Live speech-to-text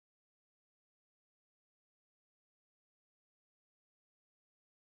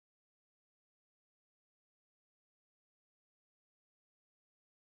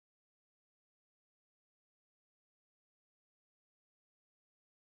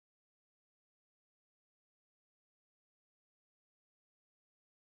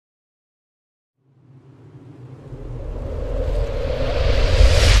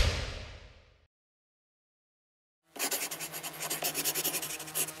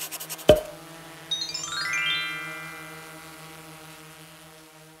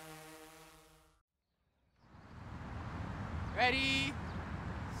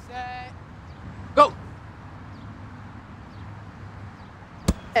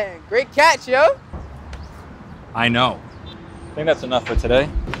Man, great catch, yo. I know. I think that's enough for today.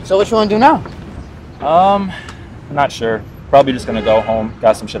 So what you want to do now? I'm not sure. Probably just gonna go home.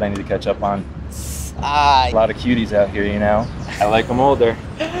 Got some shit I need to catch up on. A lot of cuties out here, you know. I like them older.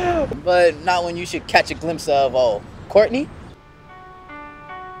 But not when you should catch a glimpse of, Courtney?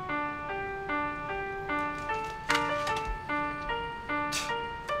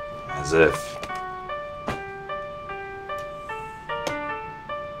 As if.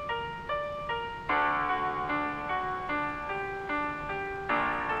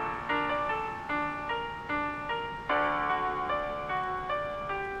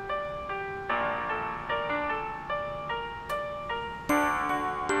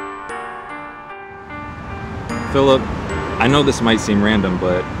 Phillip, I know this might seem random,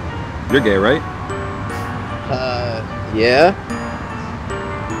 but you're gay, right? Yeah.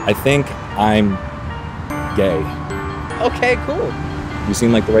 I think I'm gay. Okay, cool. You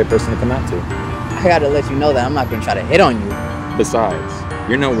seem like the right person to come out to. I gotta let you know that I'm not gonna try to hit on you. Besides,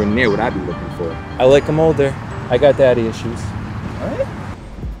 you're nowhere near what I'd be looking for. I like them older. I got daddy issues. Alright.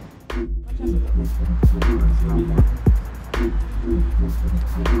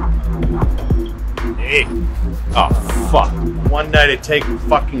 Hey. Oh, fuck. One night I take a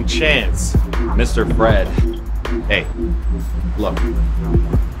fucking chance. Mr. Fred. Hey, look.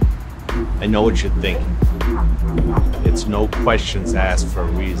 I know what you're thinking. It's no questions asked for a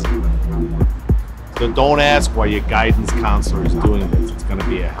reason. So don't ask why your guidance counselor is doing this. It's gonna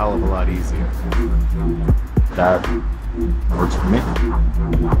be a hell of a lot easier. That works for me.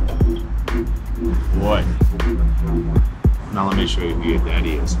 Boy. Now let me show you who your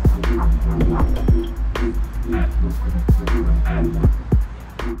daddy is.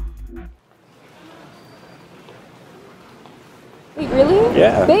 Wait, really?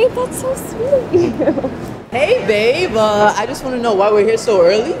 Yeah. Babe, that's so sweet of you. Hey, babe. I just want to know why we're here so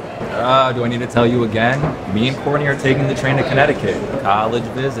early. Do I need to tell you again? Me and Courtney are taking the train to Connecticut. College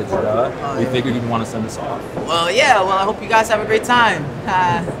visits, We figured you'd want to send us off. Well, yeah. Well, I hope you guys have a great time.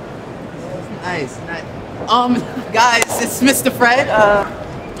 Nice. Guys, it's Mr. Fred.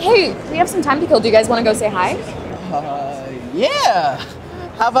 Hey, we have some time to kill. Do you guys want to go say hi? Yeah.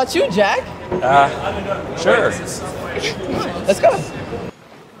 How about you, Jack? Sure. Let's go.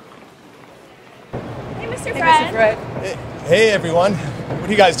 Hey, Mr. Fred. Hey everyone, what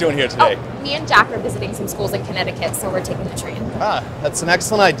are you guys doing here today? Oh, me and Jack are visiting some schools in Connecticut, so we're taking the train. That's an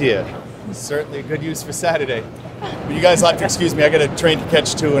excellent idea. Certainly a good use for Saturday. But you guys will have to excuse me, I got a train to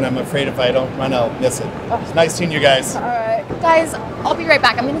catch too, and I'm afraid if I don't run, I'll miss it. It's nice seeing you guys. All right. Guys, I'll be right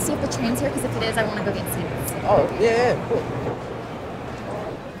back. I'm going to see if the train's here, because if it is, I want to go get seats. Oh, yeah, cool.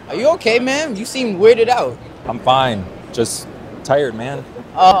 Are you okay, man? You seem weirded out. I'm fine. Just tired, man.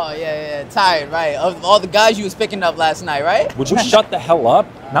 Oh, yeah, tired, right. Of all the guys you was picking up last night, right? Would you shut the hell up?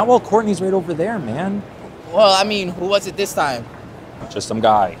 Not while Courtney's right over there, man. Well, I mean, who was it this time? Just some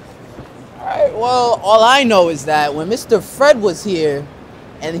guy. All right, well, all I know is that when Mr. Fred was here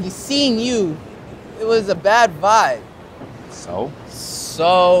and he seen you, it was a bad vibe. So,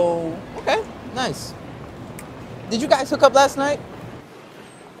 okay, nice. Did you guys hook up last night?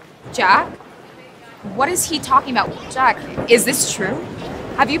 Jack? What is he talking about? Jack, is this true?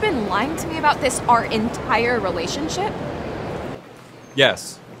 Have you been lying to me about this our entire relationship?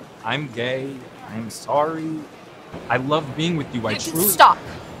 Yes. I'm gay. I'm sorry. I love being with you. I truly... Stop.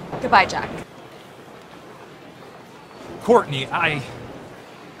 Goodbye, Jack. Courtney,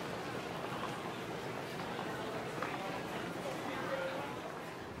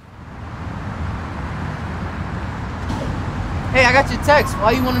 Hey, I got your text.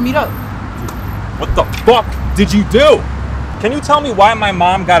 Why you want to meet up? What the fuck did you do? Can you tell me why my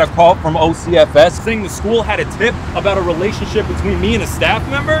mom got a call from OCFS saying the school had a tip about a relationship between me and a staff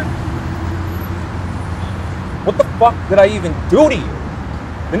member? What the fuck did I even do to you?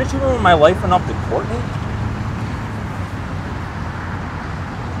 Didn't you ruin my life enough to Courtney?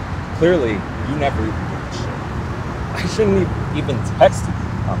 Clearly, you never even did shit. I shouldn't have even texted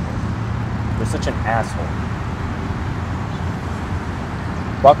you. You're such an asshole.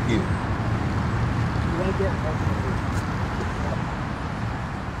 Fuck you.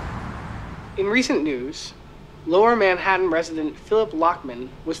 In recent news, Lower Manhattan resident Phillip Lockman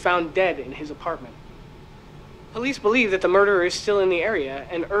was found dead in his apartment. Police believe that the murderer is still in the area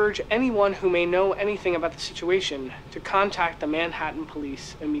and urge anyone who may know anything about the situation to contact the Manhattan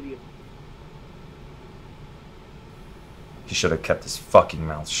police immediately. He should have kept his fucking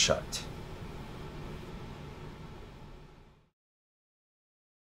mouth shut.